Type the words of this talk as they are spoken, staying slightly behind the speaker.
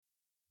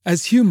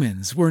As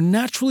humans, we're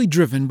naturally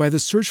driven by the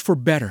search for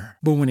better.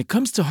 But when it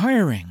comes to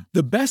hiring,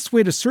 the best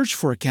way to search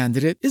for a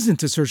candidate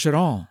isn't to search at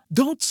all.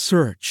 Don't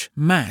search,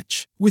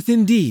 match with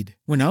Indeed.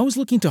 When I was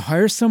looking to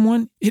hire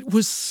someone, it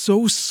was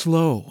so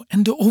slow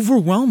and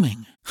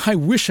overwhelming. I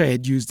wish I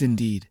had used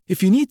Indeed.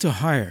 If you need to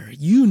hire,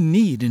 you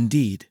need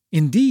Indeed.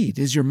 Indeed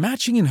is your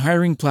matching and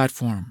hiring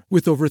platform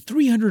with over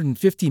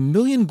 350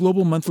 million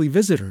global monthly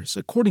visitors,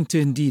 according to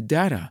Indeed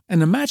data,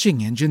 and a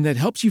matching engine that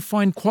helps you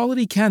find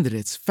quality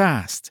candidates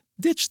fast.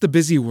 Ditch the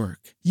busy work.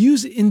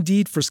 Use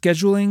Indeed for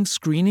scheduling,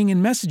 screening,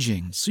 and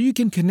messaging so you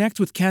can connect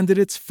with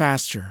candidates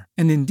faster.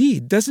 And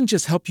Indeed doesn't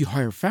just help you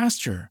hire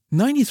faster.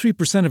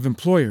 93% of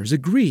employers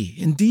agree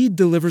Indeed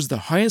delivers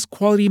the highest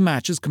quality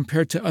matches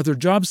compared to other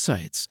job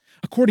sites,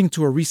 according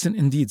to a recent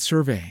Indeed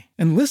survey.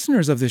 And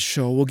listeners of this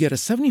show will get a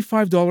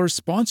 $75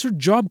 sponsored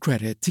job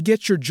credit to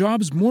get your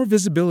jobs more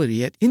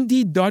visibility at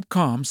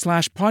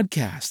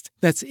Indeed.com/podcast.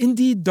 That's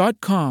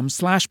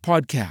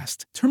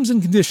Indeed.com/podcast. Terms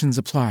and conditions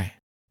apply.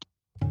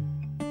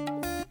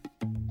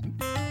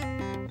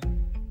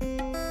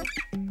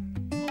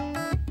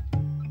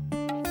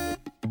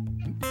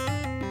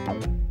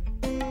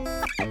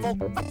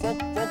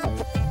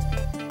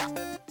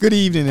 Good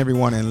evening,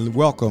 everyone, and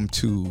welcome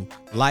to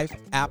Life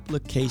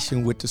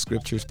Application with the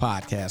Scriptures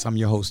podcast. I'm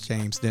your host,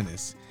 James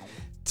Dennis.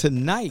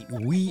 Tonight,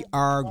 we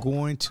are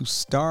going to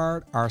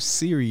start our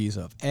series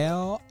of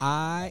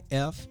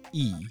LIFE,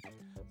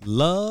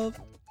 love,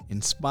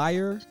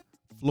 inspire,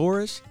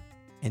 flourish,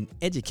 and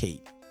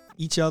educate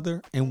each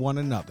other and one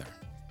another.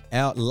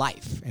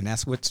 Life, and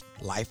that's what's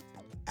Life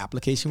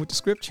Application with the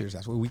Scriptures.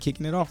 That's what we're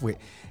kicking it off with.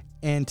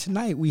 And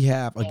tonight we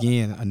have,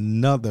 again,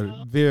 another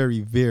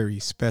very, very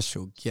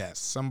special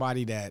guest.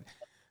 Somebody that,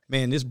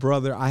 man, this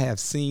brother, I have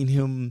seen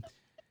him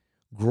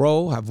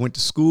grow. I've went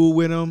to school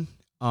with him.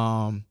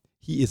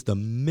 He is the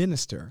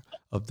minister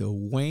of the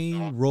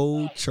Wayne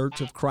Road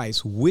Church of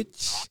Christ,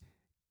 which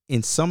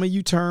in some of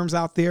you terms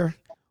out there,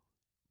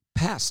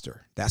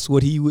 pastor. That's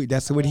what he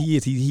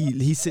is.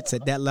 He sits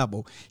at that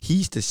level.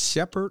 He's the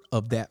shepherd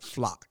of that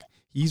flock.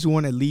 He's the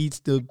one that leads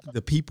the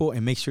people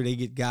and makes sure they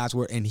get God's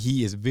word. And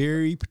he is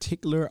very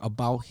particular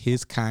about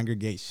his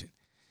congregation.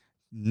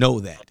 Know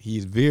that. He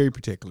is very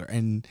particular.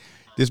 And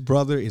this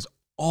brother is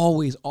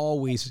always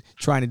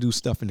trying to do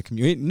stuff in the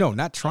community. No,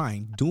 not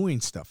trying,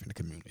 doing stuff in the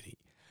community.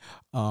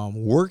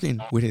 Working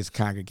with his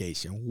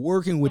congregation,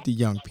 working with the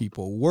young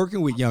people,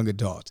 working with young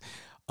adults,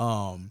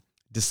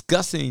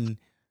 discussing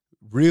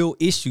real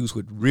issues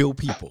with real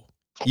people.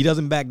 He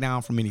doesn't back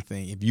down from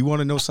anything. If you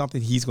want to know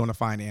something, he's going to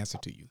find the answer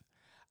to you.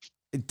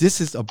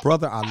 This is a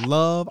brother I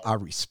love, I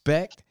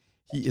respect.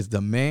 He is the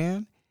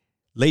man.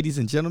 Ladies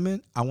and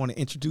gentlemen, I want to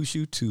introduce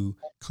you to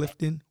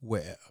Clifton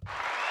Webb.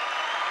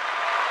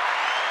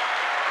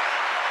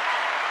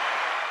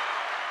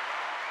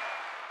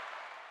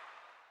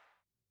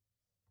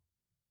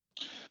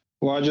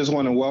 Well, I just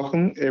want to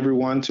welcome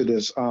everyone to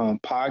this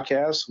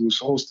podcast, who's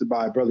hosted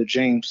by Brother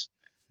James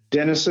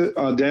Dennis, the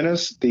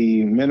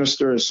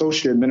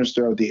associate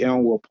minister of the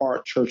Elmwood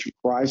Park Church of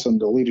Christ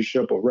under the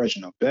leadership of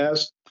Reginald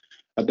Best.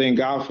 I thank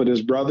God for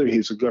this brother.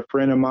 He's a good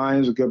friend of mine.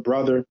 He's a good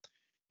brother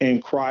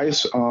in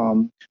Christ.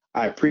 I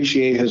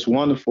appreciate his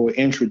wonderful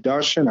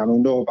introduction. I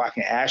don't know if I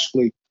can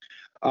actually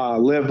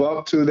live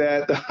up to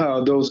that,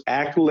 those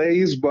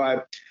accolades,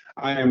 but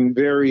I am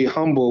very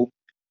humble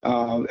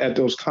at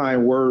those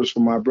kind words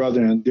from my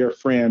brother and dear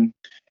friend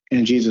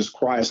in Jesus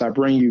Christ. I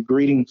bring you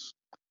greetings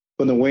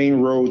from the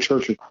Wayne Road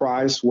Church of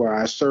Christ, where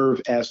I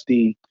serve as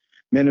the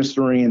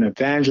ministering and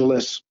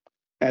evangelist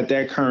at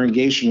that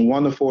congregation,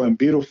 wonderful and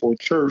beautiful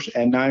church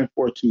at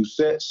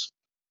 9426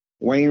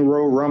 Wayne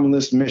Road,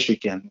 Romulus,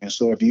 Michigan. And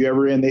so if you're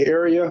ever in the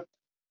area,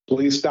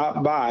 please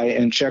stop by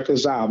and check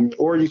us out.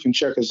 Or you can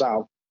check us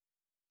out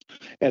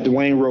at the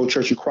Wayne Road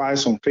Church of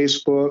Christ on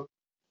Facebook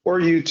or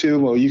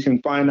YouTube, or you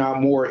can find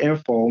out more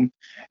info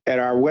at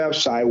our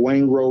website,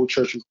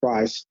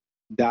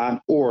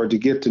 wayneroadchurchofchrist.org, to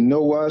get to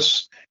know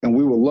us, and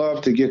we would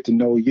love to get to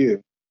know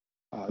you.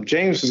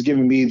 James has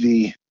given me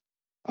the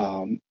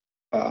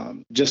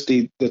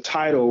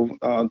title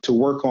to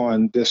work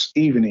on this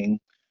evening,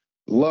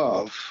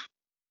 Love.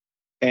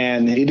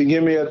 And he didn't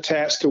give me a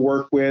task to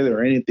work with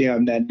or anything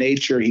of that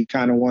nature. He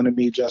kind of wanted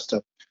me just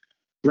to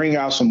bring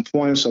out some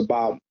points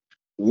about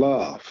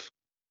love.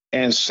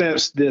 And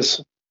since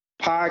this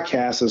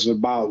podcast is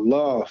about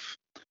love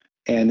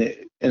and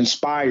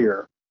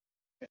inspire,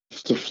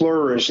 to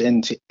flourish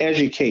and to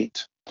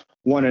educate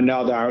one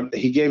another,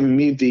 he gave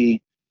me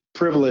the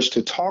privilege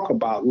to talk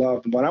about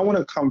love. But I want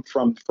to come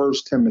from 1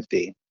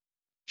 Timothy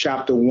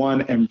chapter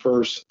 1 and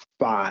verse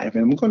 5.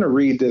 And I'm going to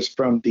read this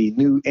from the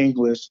New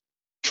English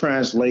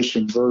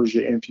Translation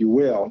version, if you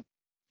will.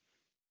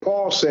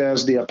 Paul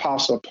says, the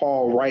Apostle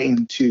Paul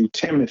writing to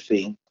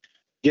Timothy,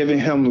 giving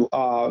him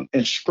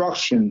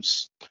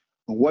instructions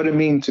on what it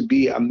means to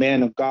be a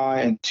man of God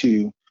and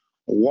to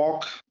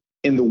walk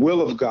in the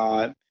will of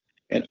God,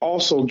 and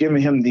also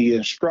giving him the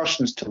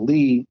instructions to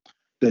lead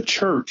the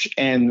church.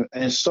 And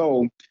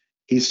so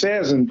he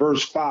says in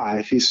verse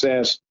 5, he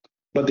says,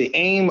 but the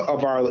aim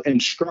of our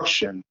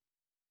instruction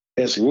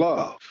is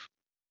love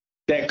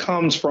that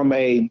comes from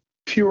a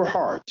pure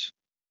heart,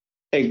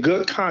 a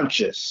good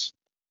conscience,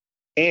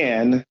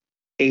 and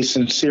a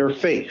sincere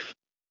faith.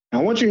 I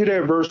want you to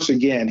hear that verse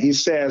again. He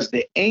says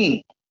the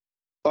aim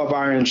of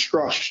our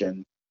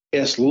instruction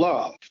is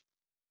love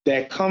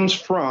that comes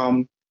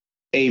from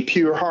a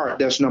pure heart.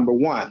 That's number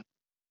one.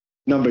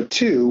 Number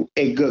two,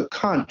 a good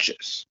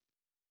conscience.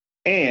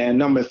 And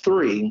number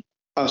three,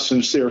 a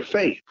sincere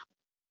faith.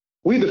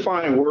 We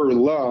define the word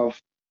love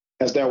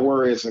as that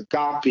word is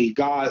agape,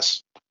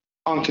 God's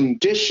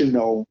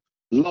unconditional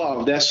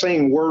love. That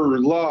same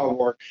word love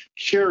or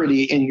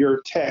charity in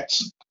your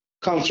text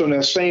comes from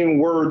that same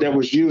word that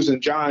was used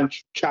in John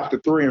chapter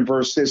 3 and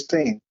verse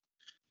 16.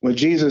 When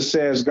Jesus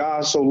says,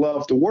 God so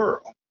loved the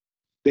world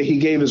that he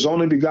gave his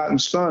only begotten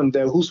son,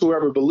 that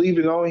whosoever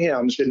believeth on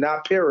him should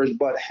not perish,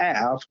 but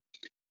have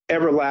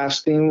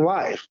everlasting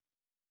life.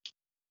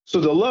 So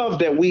the love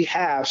that we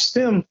have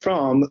stem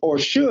from, or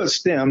should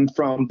stem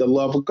from, the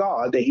love of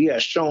God that he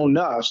has shown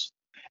us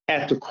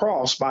at the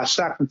cross by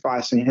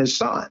sacrificing his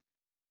son.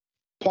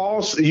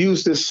 Paul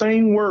used the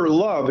same word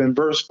love in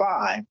verse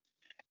 5.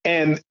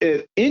 And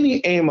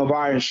any aim of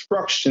our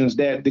instructions,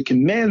 that the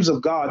commands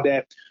of God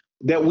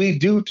that we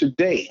do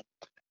today,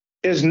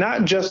 is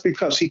not just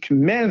because he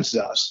commands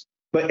us,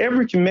 but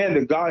every command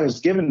that God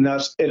has given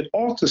us, it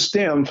ought to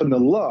stem from the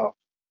love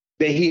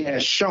that he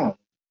has shown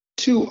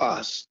to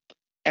us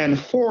and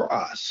for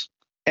us.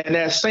 And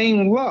that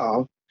same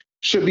love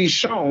should be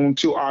shown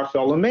to our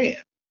fellow man.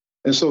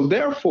 And so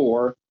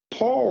therefore,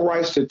 Paul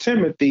writes to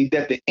Timothy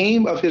that the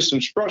aim of his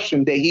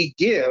instruction that he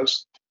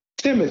gives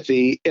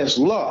Timothy is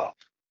love.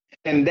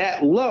 And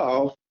that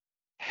love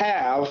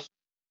have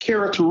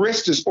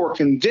characteristics or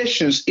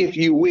conditions, if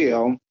you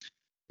will.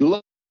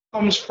 Love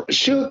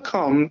should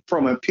come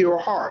from a pure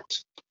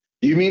heart.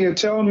 You mean to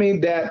tell me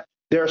that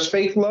there's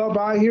fake love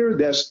out here?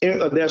 There's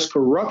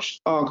corrupt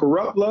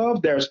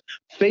love. There's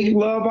fake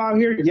love out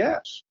here?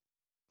 Yes.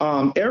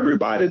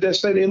 Everybody that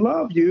say they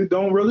love you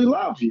don't really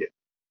love you.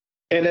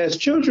 And as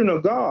children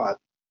of God,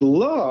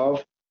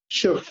 love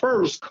should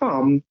first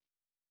come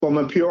from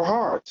a pure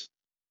heart.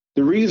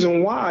 The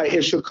reason why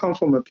it should come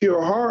from a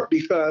pure heart,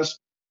 because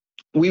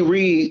we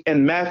read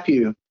in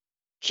Matthew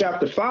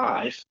chapter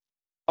 5,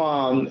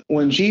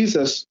 when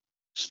Jesus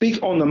speaks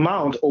on the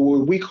mount, or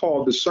what we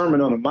call the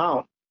Sermon on the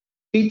Mount,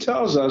 he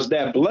tells us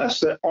that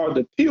blessed are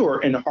the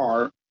pure in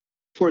heart,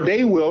 for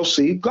they will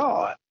see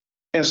God.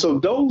 And so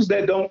those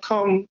that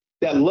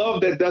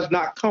love that does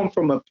not come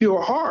from a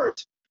pure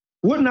heart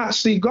would not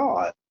see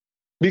God,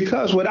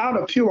 because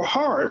without a pure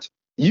heart,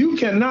 you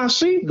cannot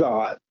see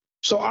God.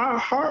 So our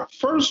heart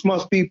first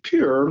must be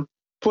pure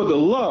for the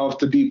love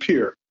to be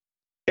pure.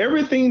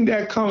 Everything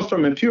that comes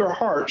from a pure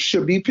heart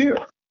should be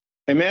pure.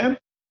 Amen.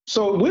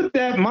 So with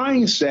that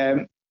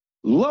mindset,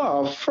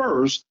 love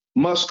first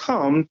must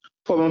come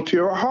from a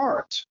pure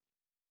heart.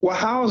 Well,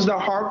 how is the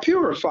heart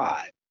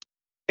purified?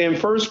 In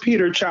 1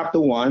 Peter chapter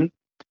 1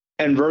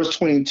 and verse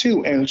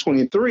 22 and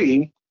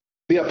 23,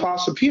 the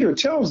Apostle Peter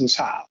tells us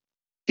how.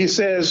 He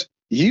says,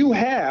 you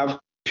have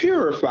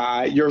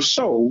purified your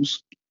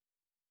souls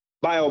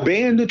by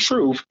obeying the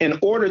truth in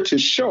order to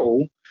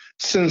show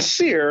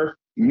sincere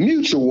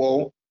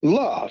mutual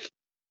love.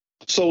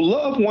 So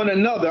love one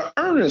another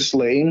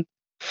earnestly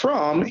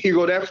from, here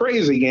go that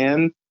phrase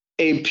again,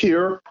 a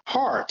pure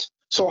heart.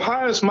 So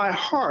how is my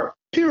heart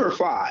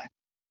purified?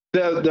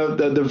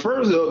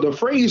 The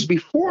phrase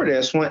before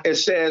this, when it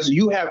says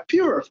you have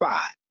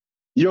purified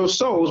your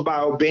souls by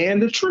obeying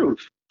the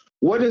truth.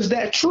 What is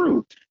that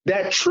truth?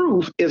 That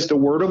truth is the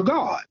word of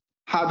God.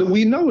 How do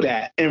we know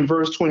that? In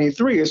verse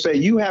 23, it says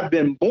you have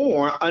been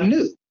born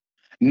anew,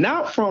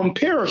 not from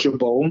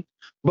perishable,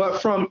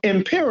 but from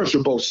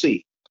imperishable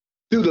seed,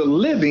 through the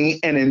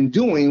living and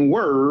enduring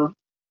word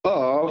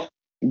of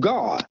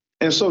God.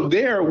 And so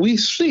there we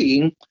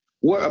see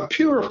where a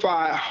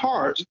purified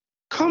heart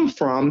comes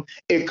from.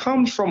 It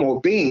comes from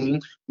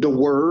obeying the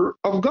word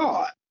of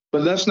God.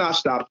 But let's not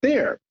stop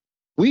there.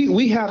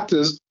 We have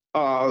to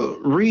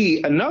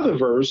read another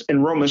verse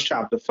in Romans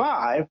chapter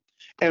 5.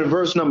 And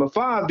verse number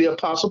 5, the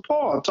Apostle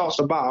Paul talks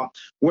about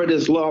where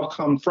this love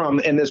comes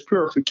from and this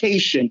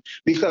purification.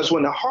 Because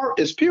when the heart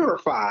is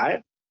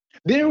purified,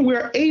 then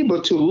we're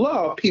able to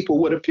love people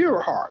with a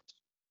pure heart.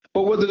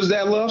 But where does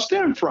that love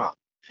stem from?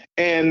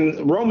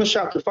 And Romans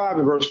chapter 5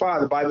 and verse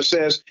 5, the Bible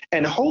says,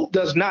 and hope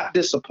does not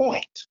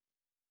disappoint,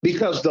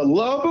 because the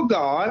love of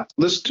God,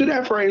 listen to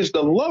that phrase,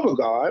 the love of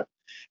God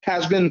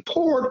has been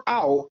poured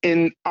out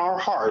in our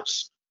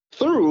hearts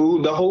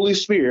through the Holy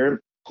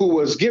Spirit who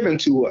was given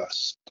to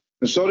us.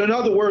 And so in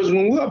other words,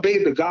 when we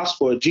obey the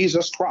gospel of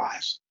Jesus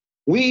Christ,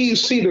 we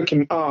see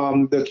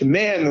the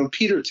command of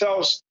Peter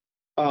tells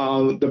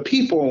the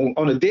people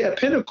on the day of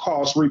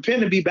Pentecost,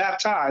 repent and be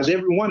baptized,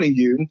 every one of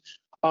you,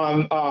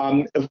 in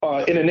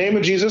the name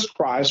of Jesus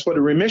Christ for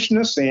the remission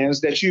of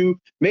sins, that you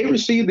may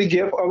receive the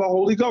gift of the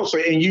Holy Ghost.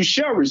 And you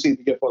shall receive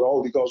the gift of the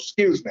Holy Ghost,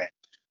 excuse me.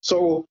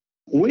 So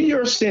when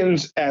your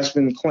sins has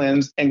been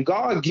cleansed, and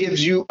God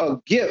gives you a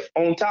gift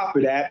on top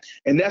of that,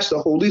 and that's the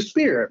Holy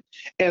Spirit.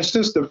 And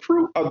since the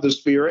fruit of the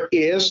Spirit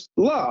is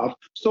love,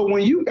 so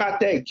when you got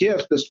that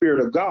gift, the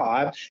Spirit of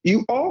God,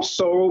 you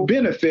also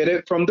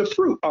benefited from the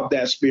fruit of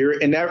that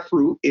Spirit, and that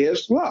fruit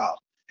is love.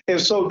 And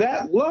so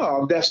that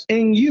love that's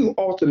in you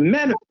ought to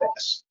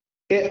manifest.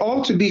 It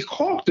ought to be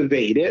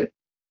cultivated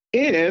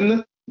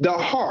in the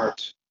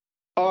heart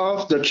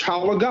of the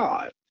child of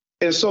God.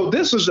 And so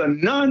this is a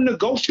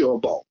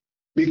non-negotiable.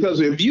 Because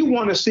if you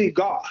want to see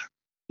God,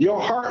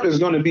 your heart is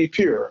going to be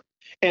pure.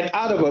 And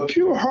out of a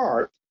pure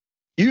heart,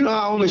 you're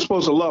not only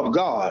supposed to love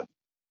God,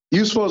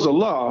 you're supposed to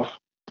love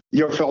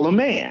your fellow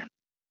man.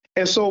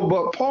 And so,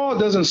 but Paul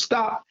doesn't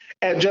stop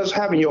at just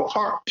having your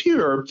heart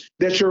pure,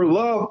 that your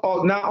love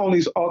ought not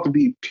only ought to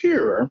be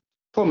pure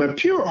from a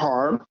pure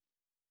heart,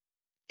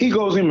 he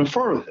goes even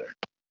further.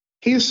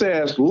 He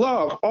says,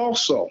 love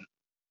also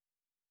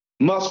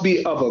must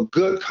be of a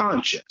good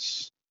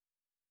conscience.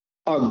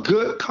 A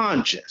good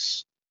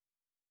conscience.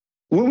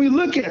 When we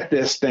look at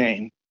this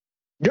thing,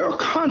 your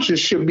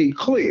conscience should be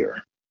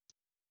clear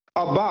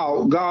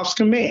about God's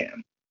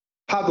command,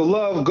 how to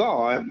love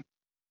God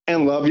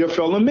and love your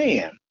fellow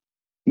man.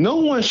 No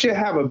one should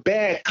have a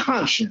bad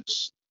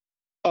conscience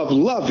of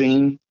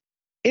loving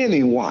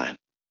anyone.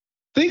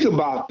 Think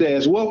about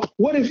this. Well,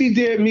 what if he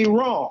did me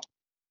wrong?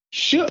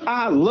 Should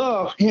I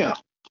love him?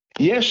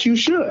 Yes, you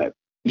should.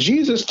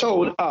 Jesus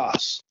told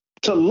us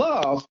to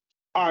love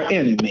our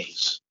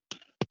enemies.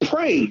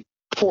 Pray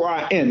for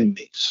our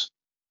enemies.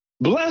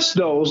 Bless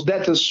those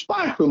that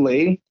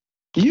despitefully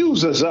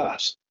uses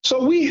us.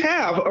 So we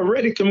have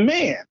already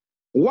command.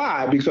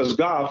 Why? Because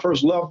God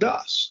first loved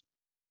us.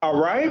 All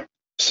right?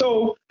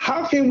 So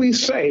how can we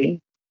say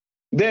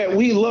that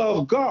we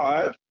love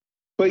God,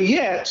 but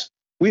yet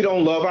we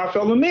don't love our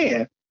fellow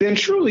man? Then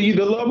truly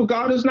the love of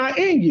God is not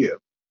in you.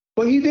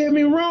 But he did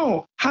me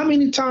wrong. How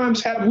many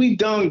times have we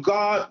done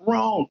God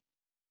wrong?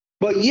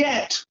 But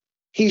yet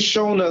he's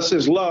shown us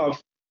his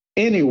love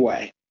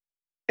anyway.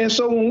 And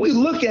so when we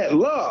look at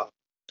love,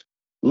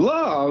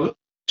 love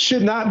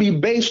should not be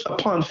based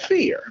upon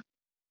fear.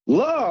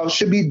 Love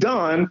should be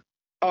done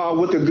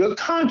with a good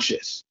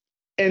conscience.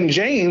 In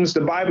James,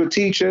 the Bible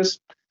teaches,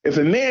 if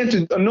a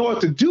man knoweth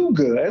to do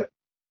good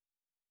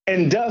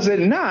and does it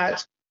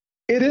not,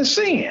 it is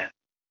sin.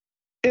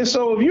 And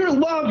so if you're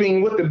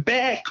loving with a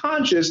bad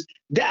conscience,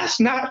 that's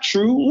not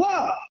true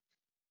love.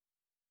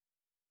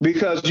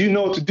 Because you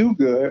know to do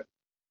good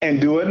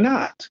and do it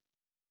not.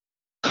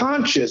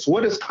 Conscious,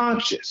 what is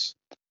conscious?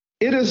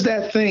 It is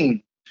that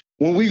thing.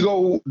 When we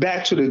go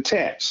back to the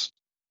text,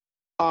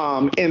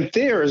 in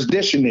Thayer's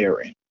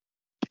dictionary,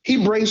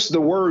 he breaks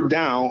the word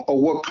down of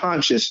what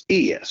conscious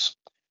is.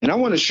 And I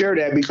want to share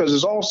that because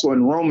it's also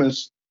in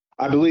Romans,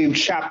 I believe,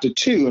 chapter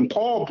 2, and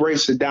Paul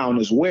breaks it down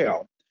as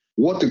well.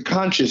 What the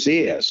conscious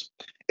is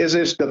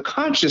it's the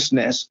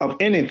consciousness of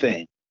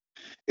anything.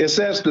 It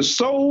says the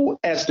soul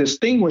as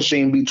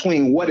distinguishing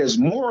between what is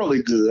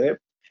morally good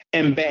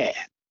and bad,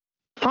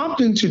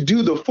 prompting to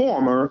do the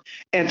former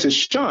and to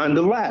shun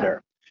the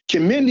latter,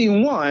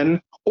 commending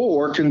one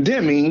or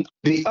condemning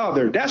the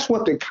other. That's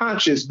what the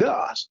conscience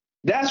does.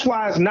 That's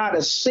why it's not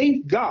a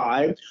safe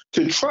guide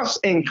to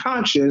trust in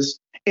conscience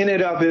in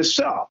and of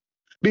itself.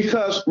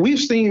 Because we've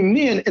seen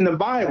men in the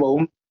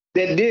Bible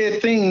that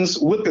did things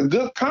with a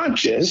good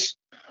conscience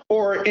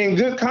or in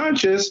good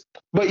conscience,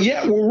 but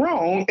yet were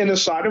wrong in the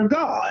sight of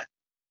God.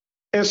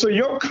 And so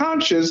your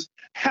conscience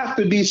has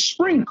to be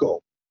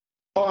sprinkled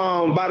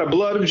by the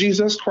blood of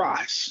Jesus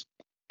Christ.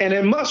 And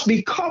it must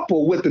be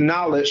coupled with the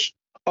knowledge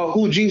of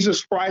who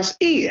Jesus Christ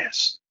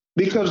is.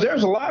 Because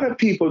there's a lot of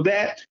people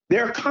that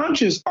their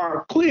conscience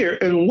are clear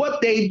in what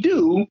they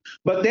do,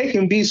 but they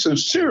can be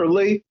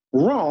sincerely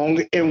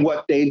wrong in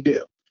what they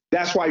do.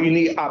 That's why you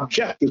need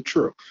objective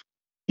truth.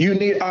 You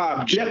need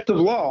objective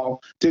law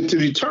to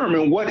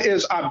determine what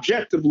is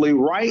objectively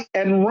right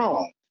and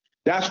wrong.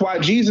 That's why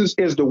Jesus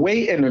is the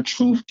way and the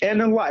truth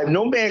and the life.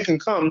 No man can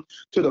come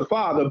to the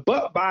Father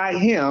but by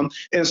him.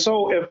 And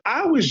so if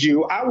I was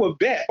you, I would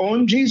bet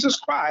on Jesus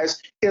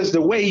Christ is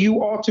the way you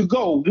ought to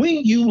go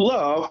when you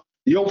love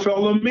your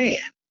fellow man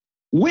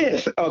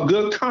with a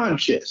good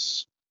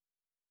conscience.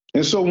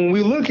 And so when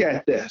we look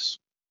at this,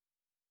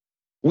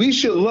 we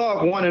should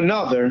love one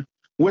another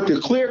with a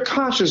clear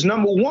conscience,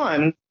 number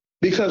one,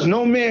 because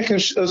no man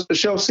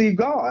shall see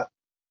God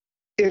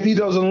if he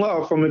doesn't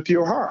love from a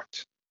pure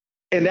heart.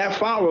 And that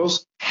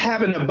follows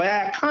having a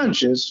bad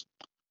conscience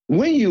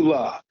when you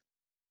love.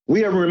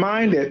 We are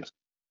reminded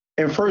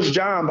in 1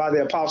 John by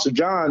the Apostle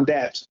John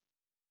that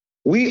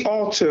we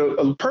ought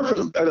to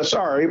perfect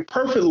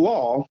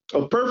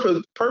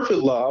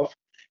love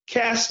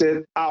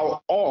casteth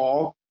out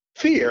all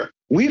fear.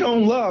 We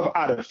don't love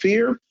out of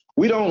fear.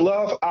 We don't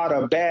love out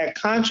of bad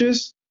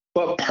conscience,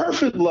 but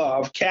perfect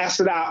love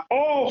casteth out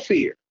all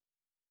fear.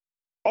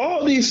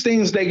 All these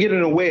things, they get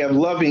in the way of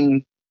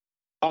loving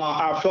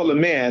our fellow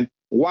man.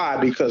 Why?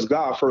 Because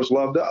God first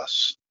loved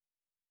us.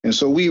 And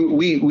so we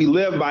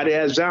live by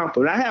the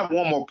example. And I have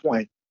one more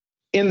point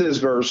in this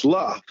verse,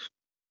 love.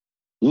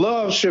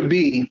 Love should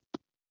be,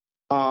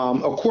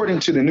 according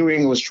to the New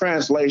English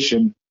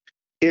translation,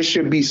 it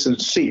should be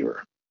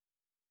sincere.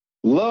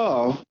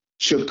 Love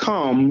should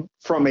come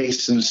from a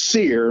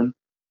sincere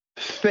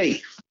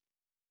faith.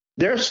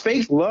 There's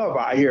fake love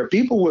out here.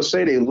 People will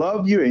say they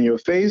love you in your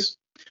face.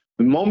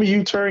 The moment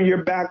you turn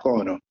your back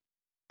on them,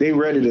 they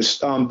ready to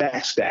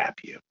backstab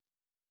you.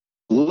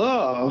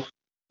 Love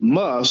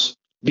must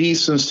be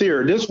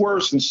sincere. This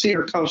word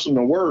sincere comes from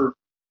the word,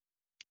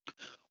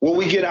 where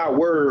we get our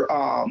word,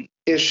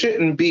 it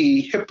shouldn't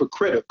be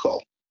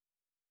hypocritical.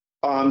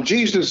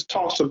 Jesus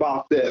talks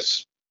about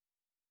this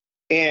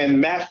in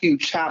Matthew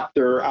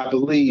chapter, I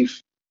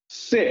believe,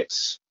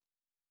 6,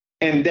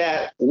 and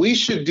that we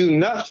should do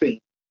nothing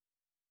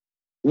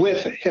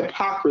with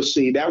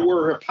hypocrisy. That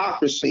word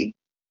hypocrisy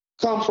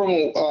come from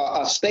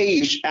a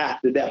stage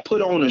actor that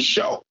put on a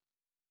show.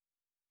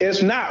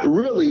 It's not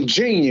really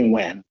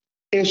genuine.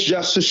 It's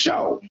just a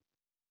show.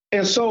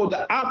 And so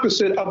the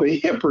opposite of a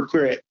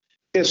hypocrite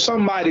is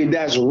somebody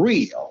that's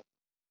real,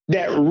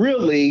 that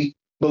really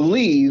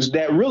believes,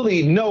 that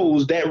really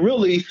knows, that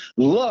really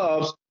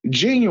loves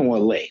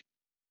genuinely.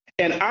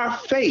 And our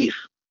faith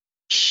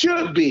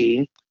should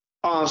be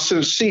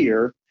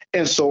sincere.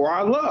 And so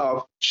our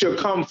love should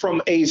come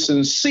from a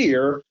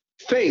sincere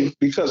faith,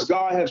 because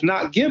God has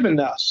not given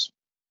us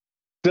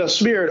the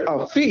spirit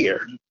of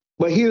fear,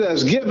 but he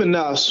has given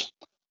us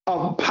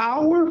of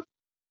power,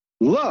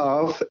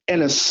 love,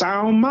 and a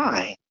sound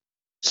mind.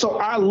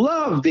 So our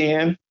love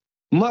then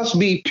must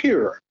be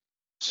pure.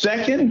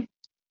 Second,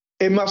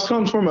 it must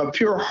come from a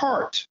pure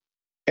heart.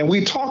 And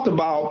we talked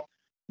about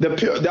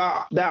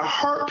that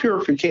heart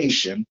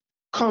purification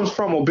comes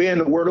from obeying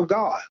the word of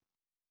God.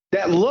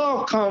 That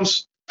love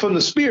comes from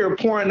the Spirit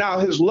pouring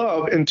out his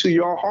love into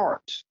your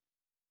heart.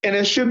 And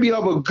it should be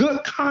of a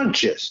good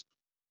conscience.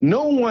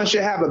 No one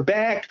should have a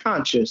bad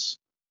conscience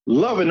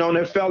loving on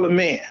their fellow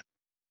man.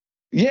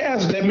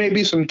 Yes, there may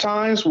be some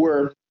times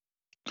where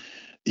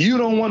you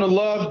don't want to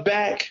love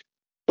back,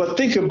 but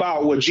think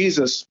about what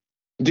Jesus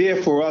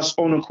did for us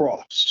on the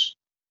cross.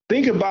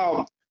 Think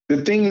about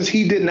the things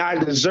he did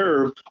not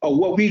deserve or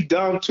what we've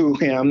done to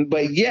him,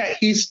 but yet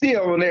he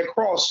still on that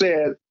cross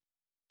said,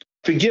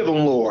 forgive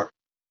them, Lord,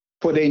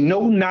 for they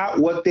know not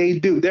what they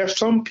do. There's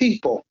some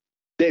people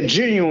that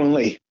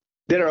genuinely,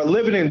 that are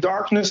living in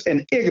darkness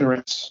and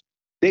ignorance.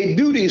 They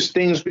do these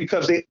things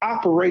because they're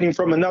operating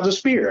from another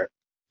spirit.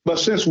 But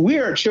since we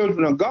are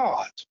children of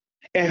God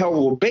and have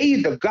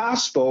obeyed the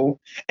gospel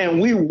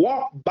and we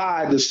walk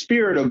by the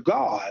Spirit of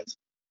God,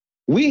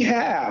 we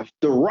have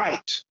the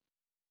right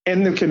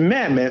and the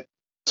commandment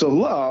to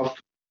love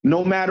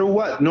no matter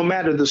what, no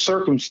matter the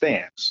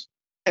circumstance.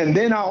 And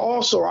then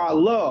our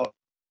love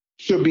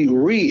should be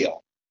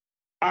real.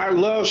 Our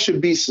love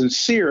should be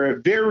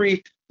sincere,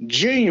 very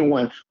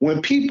genuine.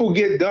 When people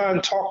get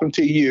done talking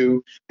to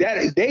you,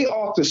 that they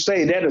ought to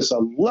say that is a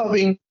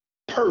loving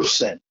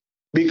person,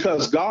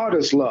 because God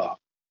is love.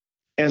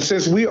 And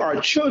since we are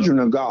children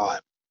of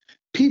God,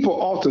 people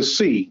ought to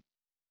see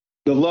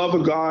the love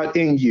of God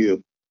in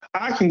you.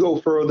 I can go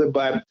further,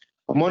 but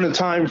I'm on a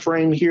time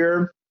frame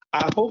here.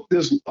 I hope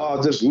this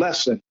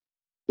lesson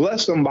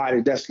bless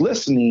somebody that's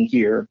listening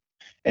here.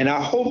 And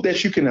I hope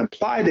that you can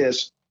apply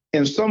this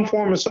in some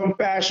form or some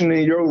fashion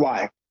in your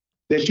life,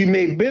 that you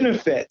may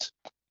benefit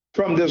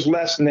from this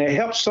lesson and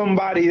help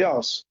somebody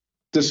else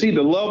to see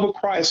the love of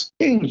Christ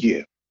in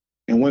you.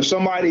 And when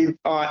somebody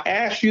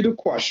asks you the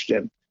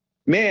question,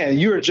 man,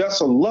 you're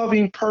just a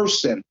loving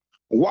person.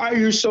 Why are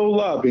you so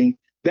loving?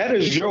 That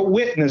is your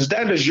witness.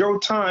 That is your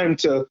time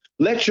to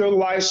let your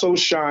light so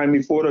shine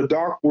before the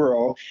dark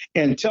world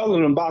and tell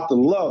them about the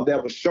love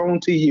that was shown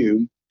to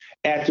you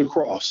at the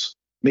cross.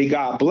 May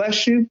God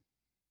bless you.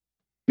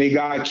 May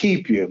God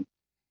keep you.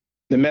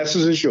 The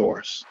message is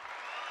yours.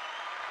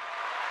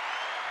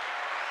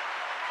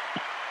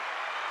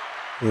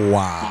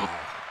 Wow.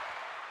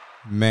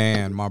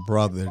 Man, my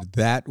brother,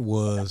 that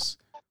was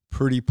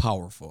pretty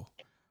powerful.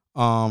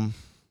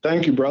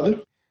 Thank you,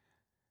 brother.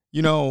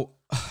 You know,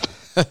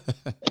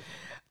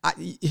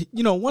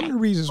 one of the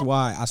reasons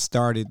why I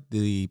started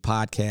the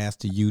podcast,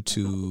 the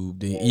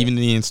YouTube, even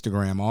the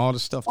Instagram, all the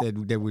stuff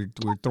that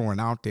we're throwing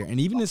out there, and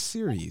even this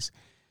series,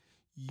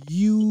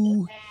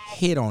 you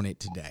hit on it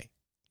today.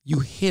 You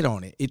hit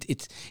on it.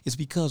 It's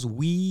because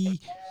we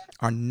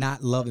are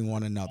not loving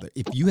one another.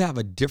 If you have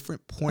a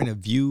different point of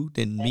view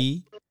than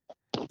me,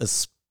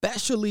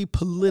 especially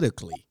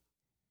politically,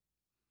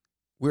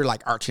 we're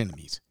like arch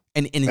enemies.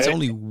 And it's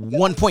only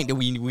one point that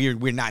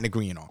we're not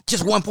agreeing on.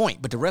 Just one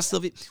point. But the rest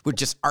of it, we're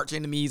just arch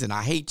enemies, and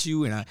I hate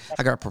you, and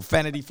I got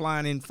profanity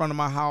flying in front of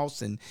my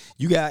house, and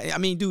you got, I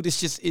mean, dude, it's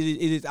just, it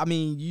is, I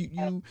mean,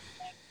 you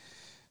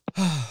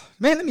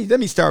man, let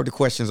me start with the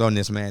questions on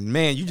this, man.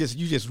 Man, you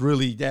just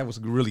really, that was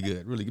really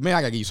good. Really good. Man,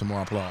 I gotta give you some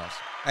more applause.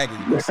 I give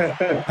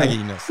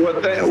you this.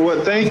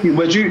 Well, thank you.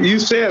 But you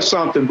said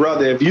something,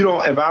 brother. If you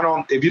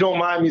don't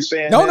mind me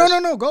saying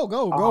No,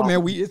 go,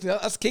 man. It's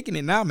us kicking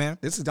it now, man.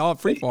 This is all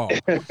free fall.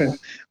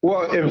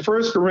 Well, in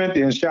 1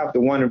 Corinthians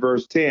chapter 1 and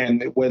verse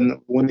 10,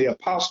 when the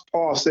Apostle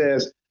Paul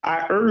says,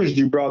 I urge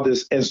you,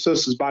 brothers and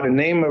sisters, by the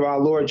name of our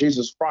Lord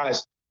Jesus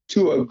Christ,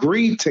 to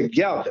agree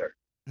together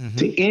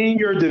to end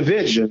your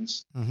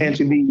divisions and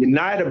to be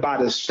united by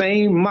the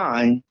same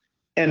mind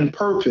and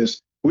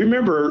purpose.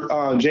 Remember,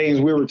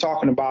 James, we were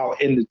talking about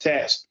in the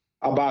text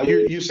about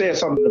you said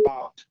something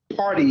about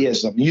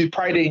partyism. You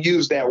probably didn't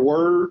use that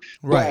word,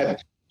 Right.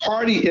 but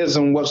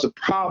partyism was the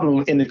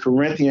problem in the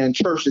Corinthian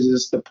churches.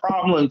 It's the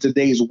problem in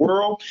today's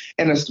world,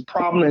 and it's the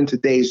problem in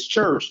today's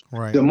church.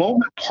 Right. The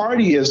moment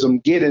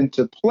partyism get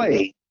into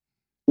play,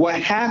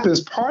 what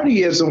happens,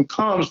 partyism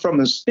comes from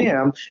it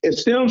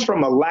stems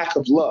from a lack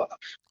of love.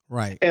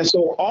 Right. And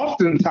so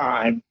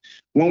oftentimes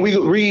when we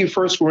read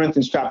 1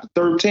 Corinthians chapter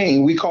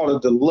 13, we call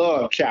it the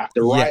love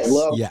chapter, right?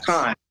 Love is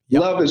kind.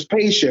 Yep. Love is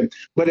patient.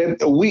 But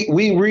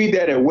we read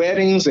that at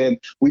weddings and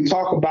we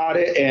talk about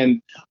it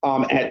and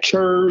at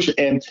church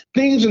and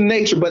things of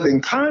nature. But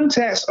in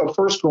context of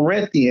 1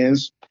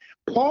 Corinthians,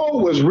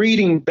 Paul was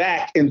reading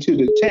back into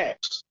the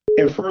text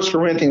in 1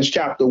 Corinthians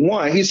chapter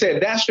 1. He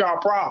said, that's your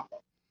problem.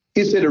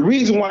 He said, the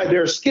reason why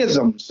there are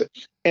schisms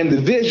and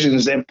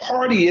divisions and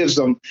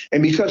partyism,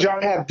 and because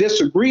y'all have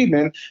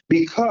disagreement,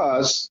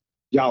 because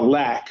y'all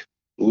lack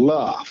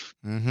love.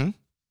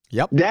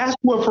 Yep. That's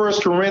what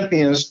 1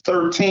 Corinthians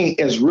 13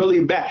 is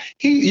really bad.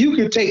 You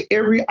can take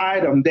every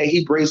item that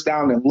he breaks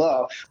down in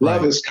love.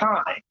 Love is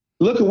kind.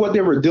 Look at what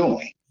they were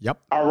doing. Yep.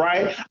 All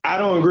right. I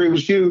don't agree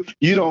with you.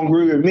 You don't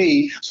agree with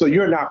me. So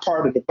you're not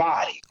part of the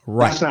body.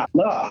 Right. That's not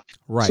love.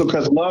 Right. So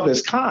because love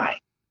is kind.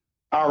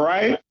 All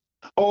right.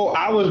 Oh,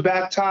 I was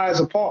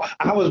baptized of Paul.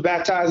 I was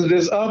baptized of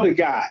this other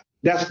guy.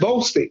 That's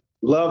boasting.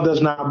 Love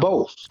does not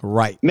boast.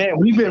 Right. Man,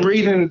 we've been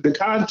reading the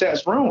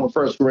context wrong in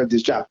 1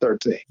 Corinthians chapter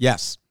 13.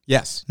 Yes.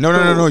 Yes.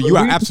 No. You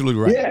are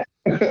absolutely right. Yeah.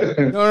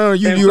 No.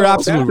 You're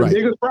absolutely right. That's the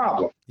biggest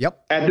problem.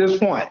 Yep. At this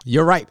point.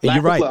 You're right. And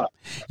you're right.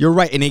 You're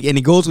right. And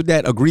it goes with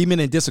that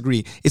agreement and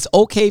disagree. It's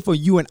okay for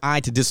you and I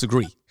to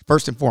disagree.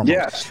 First and foremost.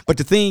 Yes. But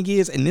the thing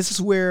is, and this is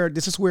where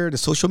the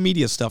social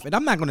media stuff, and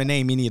I'm not going to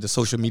name any of the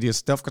social media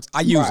stuff because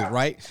I use it,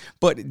 right?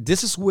 But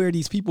this is where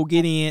these people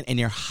get in and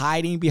they're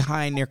hiding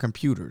behind their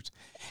computers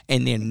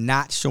and they're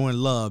not showing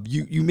love.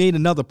 You made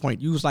another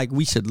point. You was like,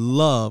 we should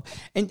love.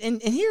 And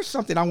here's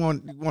something I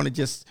want to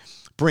just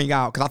bring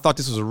out because I thought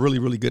this was a really,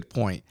 really good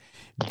point.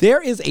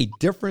 There is a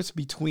difference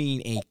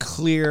between a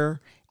clear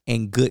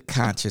and good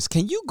conscience.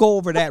 Can you go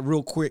over that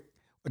real quick?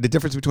 The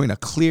difference between a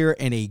clear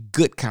and a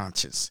good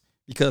conscience?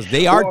 Because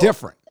they are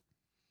different.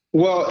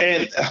 Well,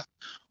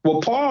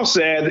 Paul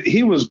said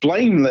he was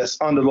blameless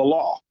under the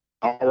law.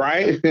 All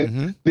right.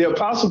 The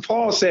Apostle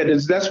Paul said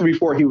that's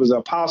before he was an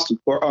apostle,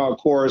 of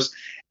course,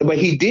 but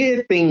he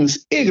did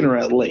things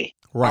ignorantly.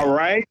 Right. All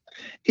right.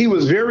 He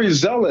was very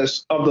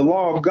zealous of the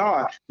law of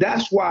God.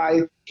 That's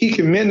why he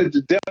commended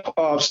the death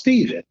of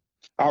Stephen.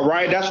 All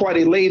right. That's why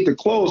they laid the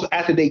clothes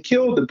after they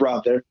killed the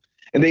brother,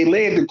 and they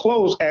laid the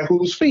clothes at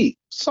whose feet?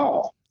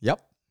 Saul. Yep.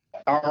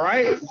 All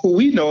right, who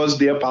we know as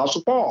the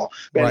Apostle Paul.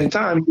 At the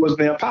time, he was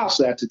the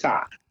apostle at the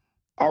time.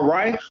 All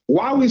right.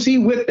 Why was he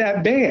with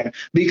that band?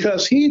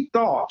 Because he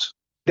thought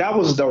that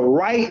was the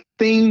right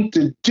thing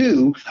to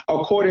do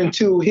according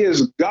to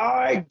his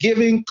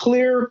God-given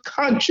clear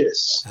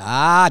conscience.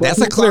 That's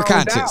a clear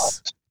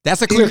conscience.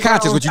 That's a clear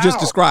conscience, what you just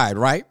described,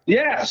 right?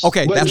 Yes.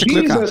 Okay, but that's a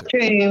clear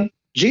conscience.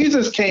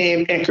 Jesus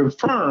came and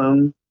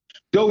confirmed,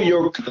 though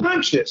your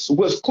conscience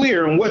was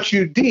clear in what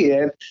you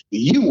did,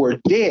 you were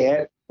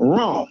dead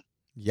wrong.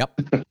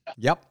 Yep.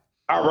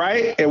 All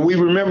right. And we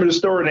remember the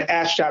story in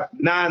Acts chapter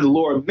 9. The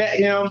Lord met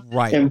him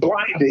and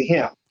blinded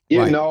him.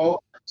 You know,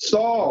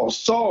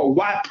 Saul,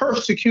 why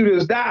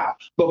persecutest thou?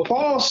 But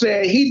Paul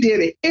said he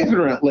did it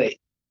ignorantly.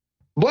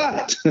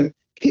 But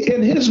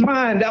in his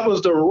mind, that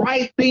was the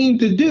right thing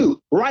to do.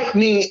 Right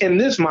meaning in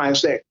this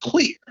mindset,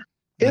 clear.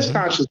 His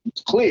conscience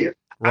was clear.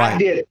 I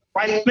did the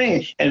right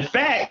thing. In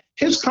fact,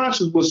 his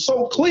conscience was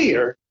so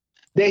clear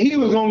that he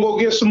was going to go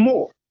get some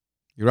more.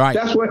 Right.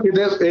 That's what he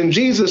does. And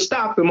Jesus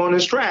stopped him on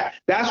his track.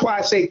 That's why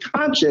I say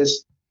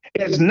conscience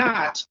is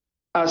not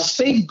a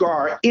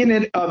safeguard in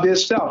and of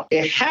itself.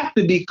 It has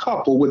to be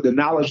coupled with the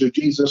knowledge of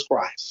Jesus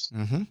Christ.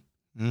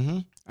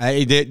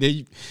 Hey,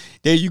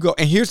 there you go.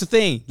 And here's the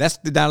thing. Let's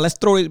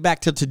throw it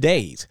back to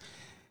today's.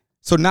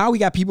 So now we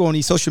got people on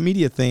these social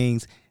media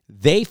things.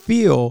 They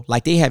feel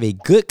like they have a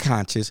good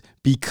conscience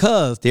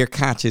because their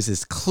conscience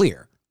is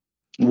clear.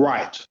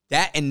 Right.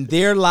 And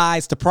there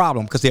lies the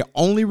problem because they're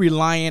only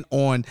reliant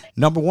on,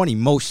 number one,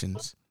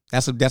 emotions.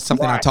 That's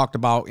something I talked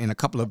about in a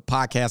couple of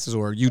podcasts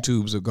or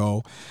YouTubes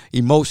ago,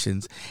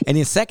 emotions. And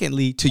then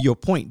secondly, to your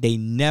point, they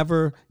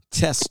never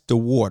test the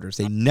waters.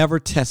 They never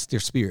test their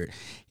spirit.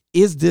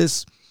 Is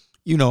this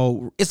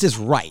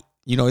right?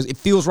 You know, it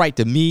feels right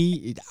to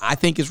me. I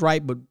think it's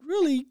right, but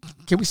really,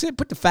 can we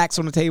put the facts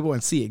on the table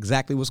and see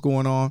exactly what's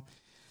going on?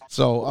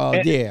 So,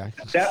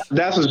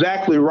 that's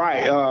exactly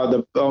right.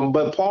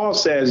 But Paul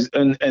says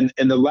in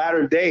the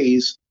latter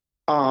days,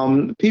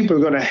 people are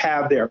going to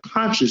have their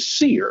conscience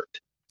seared.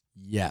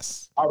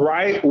 Yes. All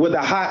right, with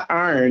a hot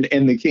iron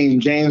in the King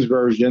James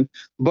version,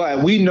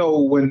 but we know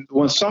when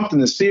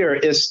something is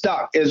seared, it's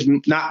stuck, it's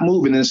not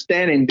moving, it's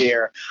standing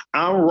there.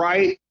 I'm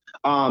right.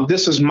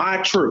 This is my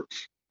truth.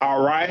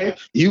 All right,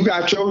 you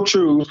got your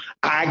truth,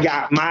 I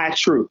got my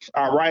truth.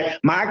 All right,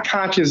 my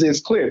conscience is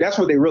clear. That's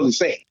what they really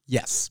say.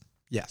 Yes.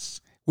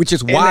 Yes. Which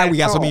is why we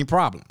got so all. many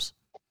problems.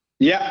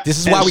 Yeah, This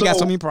is why we got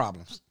so many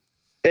problems.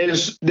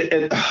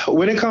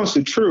 When it comes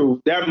to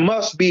truth, there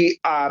must be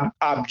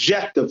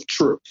objective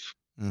truth.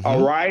 Mhm.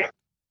 All right.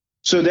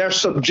 So there's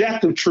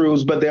subjective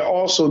truths, but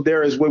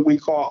there is what we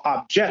call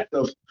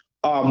objective,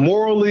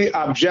 morally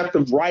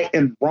objective, right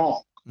and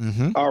wrong.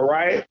 Mhm. All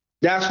right.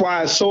 That's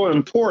why it's so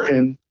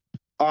important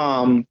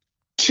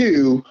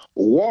to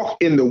walk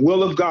in the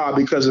will of God,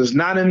 because it's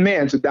not in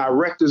man to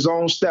direct his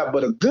own step,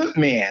 but a good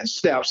man's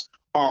steps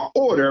are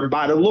ordered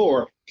by the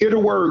Lord. Hear the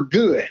word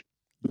good.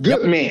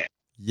 Good man.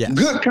 Yes.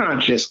 Good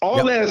conscience.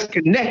 All that is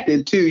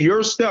connected to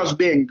your steps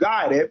being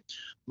guided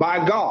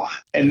by God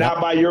and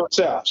not by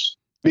yourselves.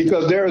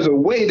 Because there is a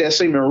way that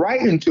seeming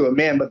right into a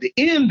man, but the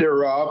end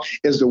thereof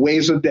is the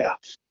ways of death.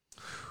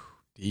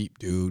 Deep,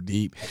 dude,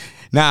 deep.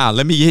 Now,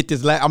 let me hit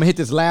this. I'm gonna hit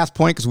this last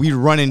point because we're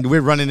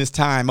running this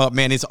time up,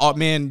 man. It's up,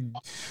 man.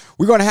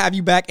 We're gonna have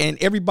you back, and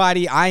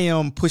everybody. I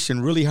am pushing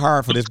really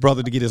hard for this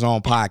brother to get his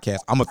own podcast.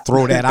 I'm gonna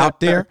throw that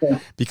out there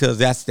because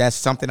that's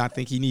something I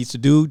think he needs to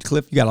do.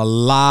 Cliff, you got a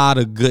lot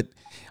of good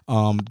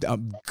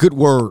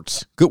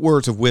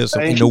words of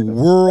wisdom, and the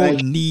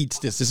world needs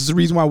this. This is the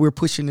reason why we're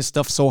pushing this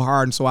stuff so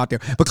hard and so out there.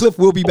 But Cliff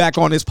will be back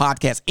on this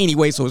podcast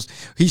anyway, so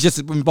he's just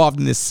involved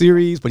in this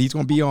series, but he's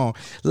going to be on.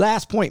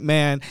 Last point,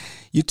 man,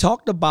 you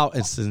talked about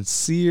a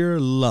sincere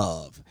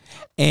love,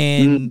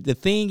 and the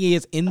thing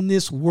is, in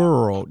this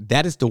world,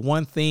 that is the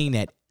one thing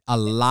that a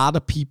lot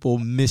of people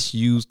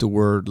misuse the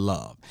word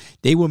love.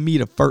 They will meet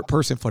a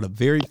person for the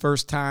very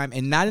first time,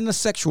 and not in a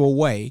sexual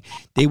way.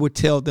 They would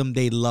tell them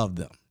they love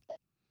them.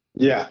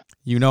 Yeah.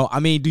 You know,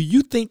 I mean, do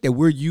you think that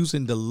we're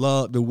using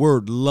the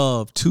word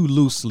love too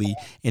loosely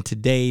in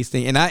today's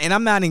thing? And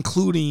I'm not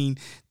including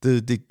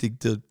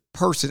the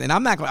person, and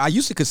I'm not going. I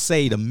used to could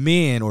say the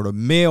men or the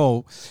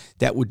male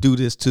that would do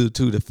this to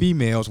the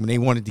females when they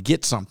wanted to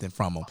get something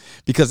from them,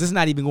 because it's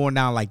not even going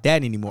down like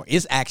that anymore.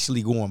 It's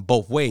actually going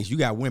both ways. You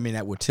got women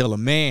that would tell a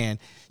man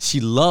she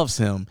loves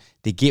him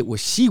to get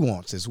what she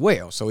wants as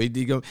well. So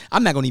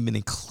I'm not going to even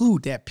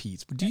include that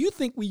piece. But do you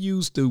think we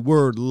use the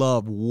word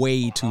love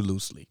way too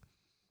loosely?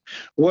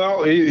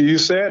 Well, you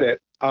said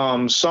it.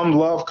 Some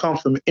love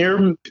comes from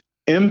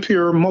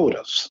impure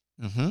motives.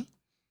 Mm-hmm.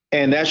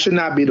 And that should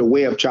not be the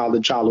way of the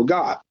child of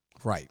God.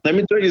 Right. Let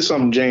me tell you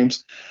something,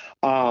 James.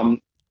 I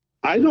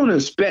don't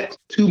expect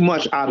too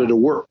much out of the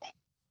world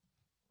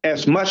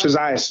as much as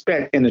I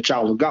expect in the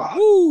child of God.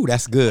 Ooh,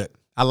 that's good.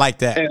 I like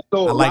that. And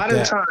so a lot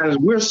of times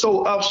we're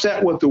so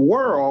upset with the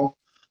world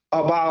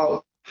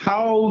about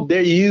how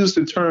they use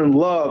the term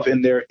love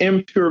and their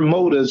impure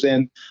motives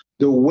and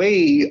the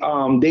way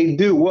they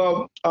do.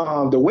 Well,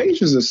 the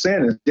wages of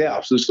sin is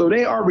death. So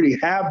they already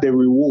have their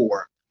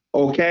reward.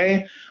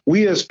 Okay,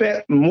 we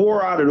expect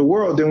more out of the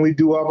world than we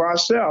do of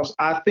ourselves.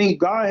 I think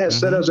God has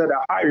set us at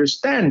a higher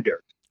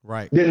standard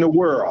than the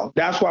world.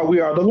 That's why we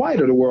are the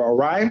light of the world,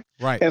 right?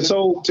 Right. And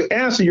so to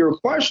answer your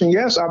question,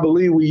 yes, I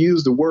believe we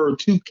use the word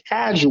too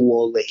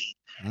casually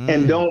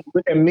and don't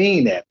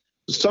mean it.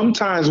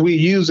 Sometimes we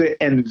use it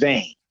in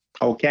vain,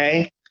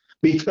 okay?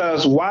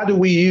 Because why do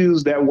we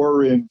use that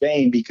word in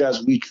vain?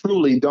 Because we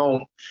truly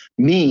don't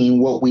mean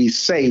what we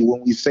say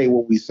when we say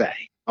what we say,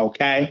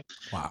 okay?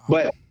 Wow.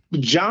 But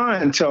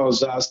John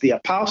tells us, the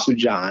Apostle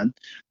John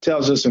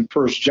tells us in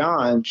 1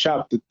 John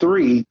chapter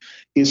 3,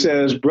 he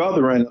says,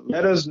 brethren,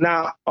 let us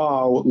not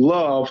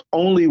love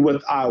only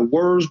with our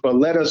words, but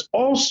let us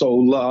also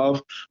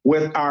love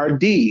with our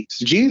deeds.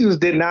 Jesus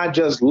did not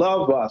just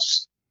love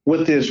us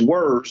with his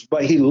words,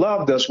 but he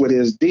loved us with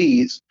his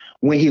deeds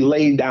when he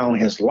laid down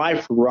his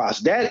life for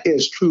us. That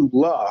is true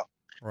love.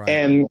 Right.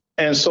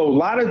 And so a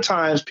lot of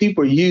times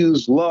people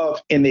use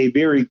love in a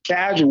very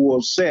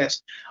casual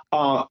sense,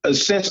 a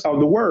sense of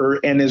the word,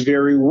 and is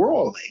very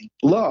worldly.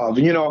 Love,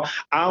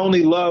 I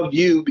only love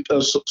you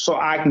because so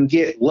I can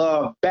get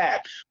love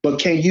back. But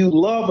can you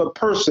love a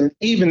person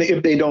even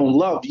if they don't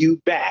love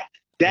you back?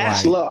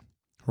 That's love.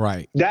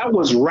 Right. That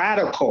was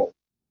radical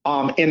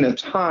in the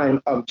time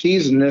of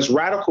Jesus, and there's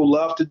radical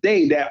love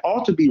today that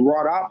ought to be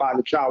wrought out by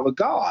the child of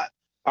God.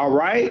 All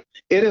right.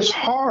 It is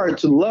hard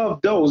to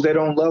love those that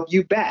don't love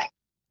you back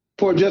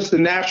for just the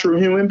natural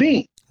human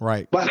being.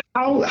 Right. But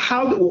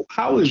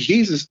how is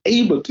Jesus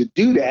able to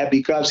do that?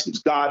 Because he's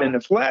God in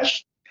the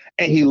flesh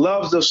and he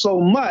loves us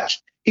so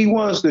much. He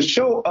wants to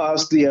show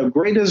us the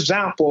great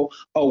example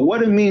of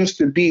what it means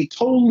to be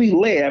totally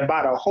led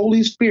by the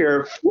Holy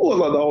Spirit,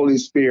 full of the Holy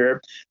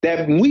Spirit,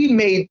 that we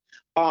may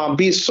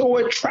be so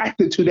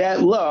attracted to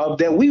that love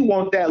that we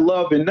want that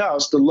love in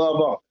us to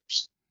love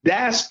others.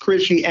 That's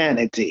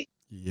Christianity.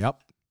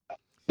 Yep.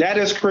 That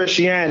is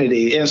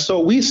Christianity. And so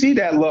we see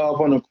that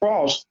love on the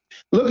cross.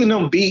 Look at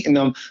them beating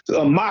them,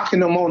 mocking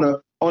them on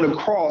the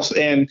cross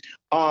and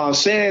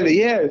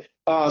saying,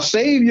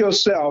 Save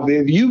yourself.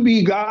 If you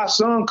be God's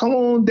son, come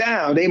on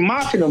down. They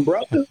mocking him,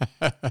 brother.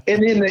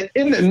 And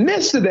in the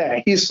midst of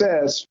that, he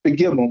says,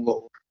 forgive them,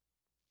 Lord,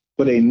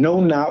 for they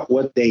know not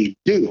what they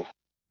do.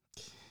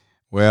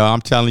 Well,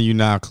 I'm telling you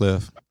now,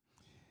 Cliff,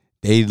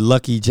 they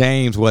lucky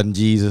James wasn't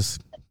Jesus,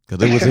 because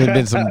there would have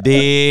been some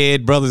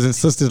dead brothers and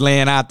sisters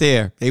laying out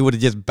there. They would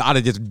have just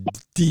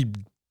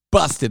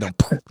busted them.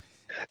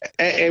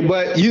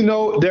 But you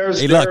know,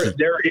 that's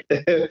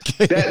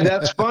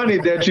funny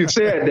that you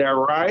said that,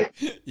 right?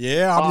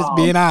 Yeah, I'm just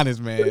being honest,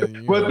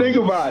 man. But think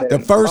about it. The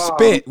first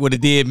spit would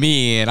have did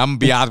me, and I'm gonna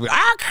be honest with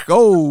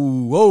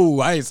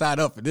you. I ain't signed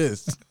up for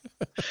this.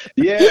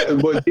 Yeah,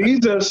 but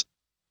Jesus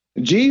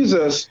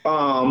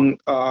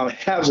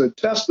has a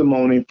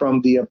testimony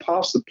from the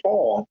Apostle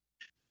Paul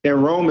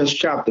in Romans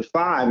chapter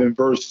 5 and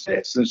verse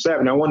 6 and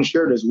 7. I want to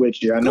share this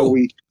with you. I know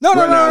we No.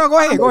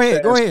 Go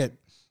ahead.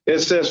 It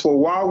says, for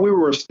while we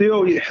were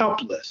still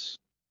helpless,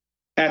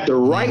 at the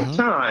right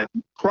time,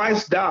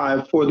 Christ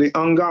died for the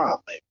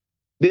ungodly.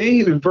 Then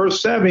in verse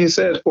 7, he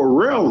says, for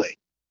rarely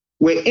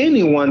will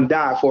anyone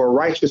die for a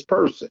righteous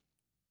person,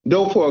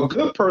 though for a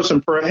good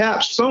person,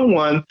 perhaps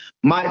someone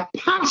might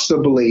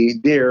possibly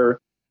dare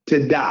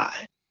to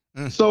die.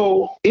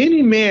 So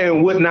any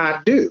man would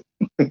not do.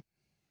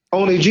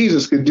 Only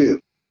Jesus could do.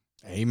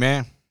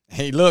 Amen.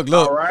 Hey, look.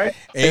 All right.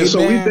 Amen. And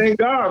so we thank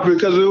God,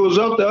 because it was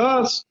up to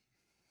us.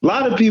 A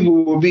lot of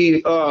people will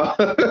be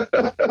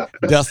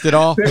dusted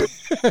off. They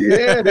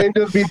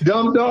just be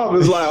dumped off.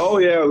 It's like, oh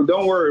yeah,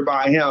 don't worry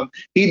about him.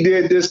 He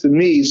did this to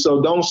me,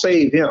 so don't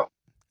save him.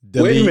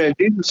 Wait a minute.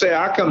 Jesus said,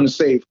 I come to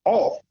save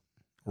all.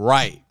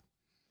 Right.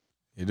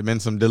 It'd have been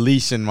some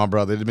deletion, my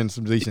brother. It'd have been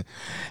some deletion.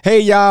 Hey,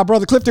 y'all,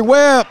 Brother Clifton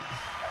Webb,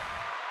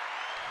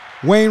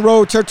 Wayne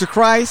Road Church of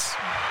Christ.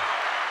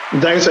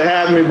 Thanks for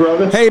having me,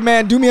 brother. Hey,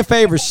 man, do me a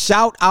favor.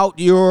 Shout out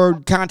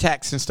your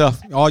contacts and stuff,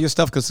 all your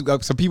stuff, because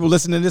some people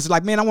listening to this are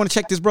like, man, I want to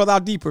check this brother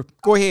out deeper.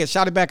 Go ahead.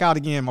 Shout it back out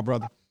again, my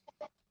brother.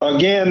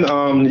 Again,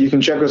 you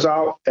can check us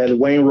out at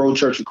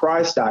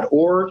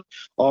WayneRoadChurchOfChrist.org.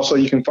 Also,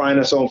 you can find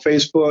us on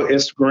Facebook,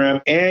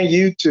 Instagram, and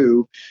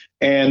YouTube.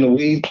 And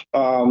we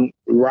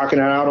rocking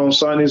it out on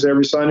Sundays,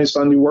 every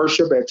Sunday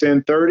worship at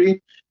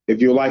 10:30. If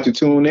you'd like to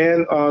tune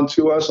in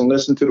to us and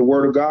listen to the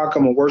word of God,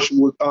 come and worship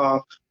with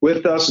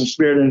us in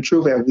spirit and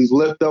truth as we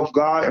lift up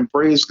God and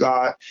praise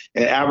God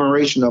in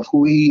admiration of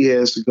who he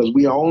is, because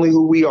we are only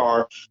who we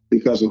are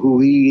because of who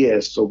he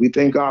is. So we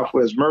thank God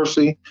for his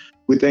mercy.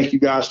 We thank you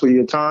guys for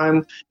your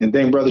time, and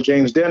thank Brother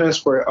James Dennis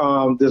for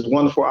this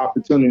wonderful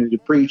opportunity to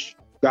preach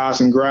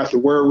God's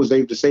engrafted word, was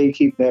able to save,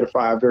 keep, and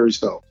edify our very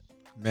self.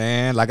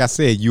 Man, like I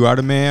said, you are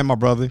the man, my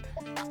brother.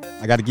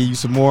 I got to give you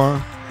some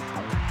more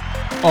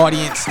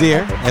audience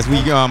there as we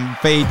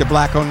fade to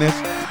black on this.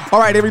 All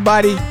right,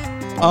 everybody.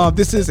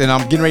 This is, and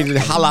I'm getting ready to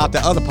holler out the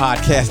other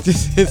podcast.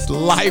 This is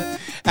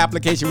Life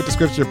Application with the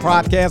Scripture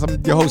podcast. I'm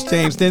your host,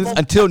 James Dennis.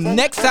 Until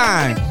next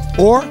time,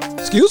 or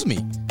excuse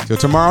me, till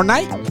tomorrow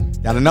night.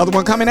 Got another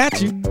one coming at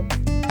you.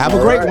 Have a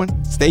great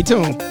one. Stay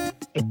tuned.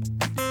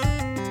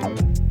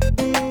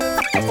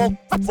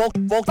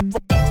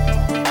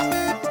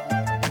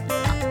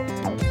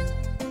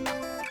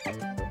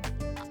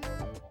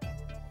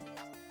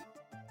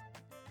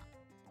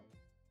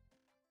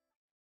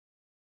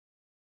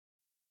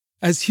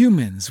 As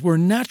humans, we're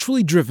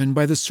naturally driven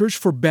by the search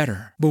for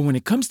better. But when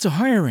it comes to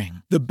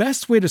hiring, the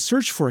best way to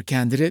search for a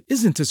candidate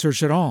isn't to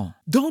search at all.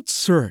 Don't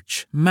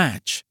search,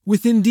 match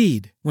with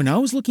Indeed. When I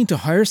was looking to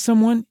hire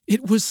someone,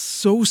 it was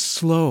so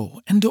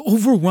slow and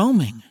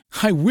overwhelming.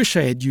 I wish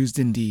I had used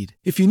Indeed.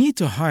 If you need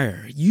to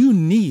hire, you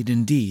need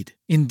Indeed.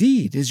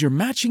 Indeed is your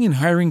matching and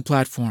hiring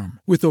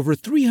platform with over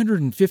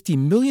 350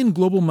 million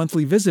global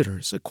monthly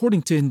visitors,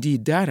 according to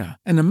Indeed data,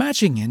 and a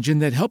matching engine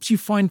that helps you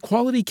find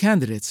quality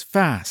candidates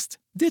fast.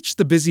 Ditch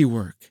the busy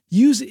work.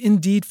 Use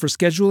Indeed for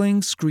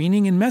scheduling,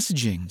 screening, and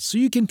messaging so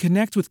you can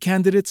connect with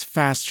candidates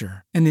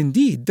faster. And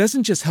Indeed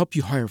doesn't just help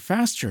you hire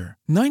faster.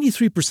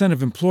 93%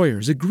 of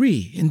employers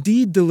agree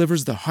Indeed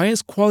delivers the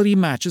highest quality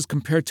matches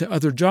compared to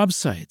other job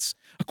sites,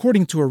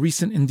 according to a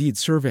recent Indeed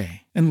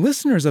survey. And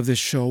listeners of this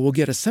show will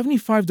get a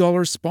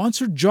 $75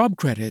 sponsored job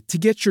credit to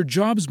get your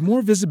jobs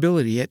more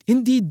visibility at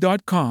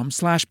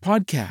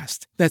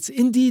Indeed.com/podcast. That's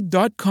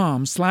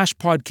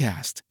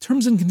Indeed.com/podcast.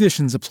 Terms and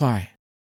conditions apply.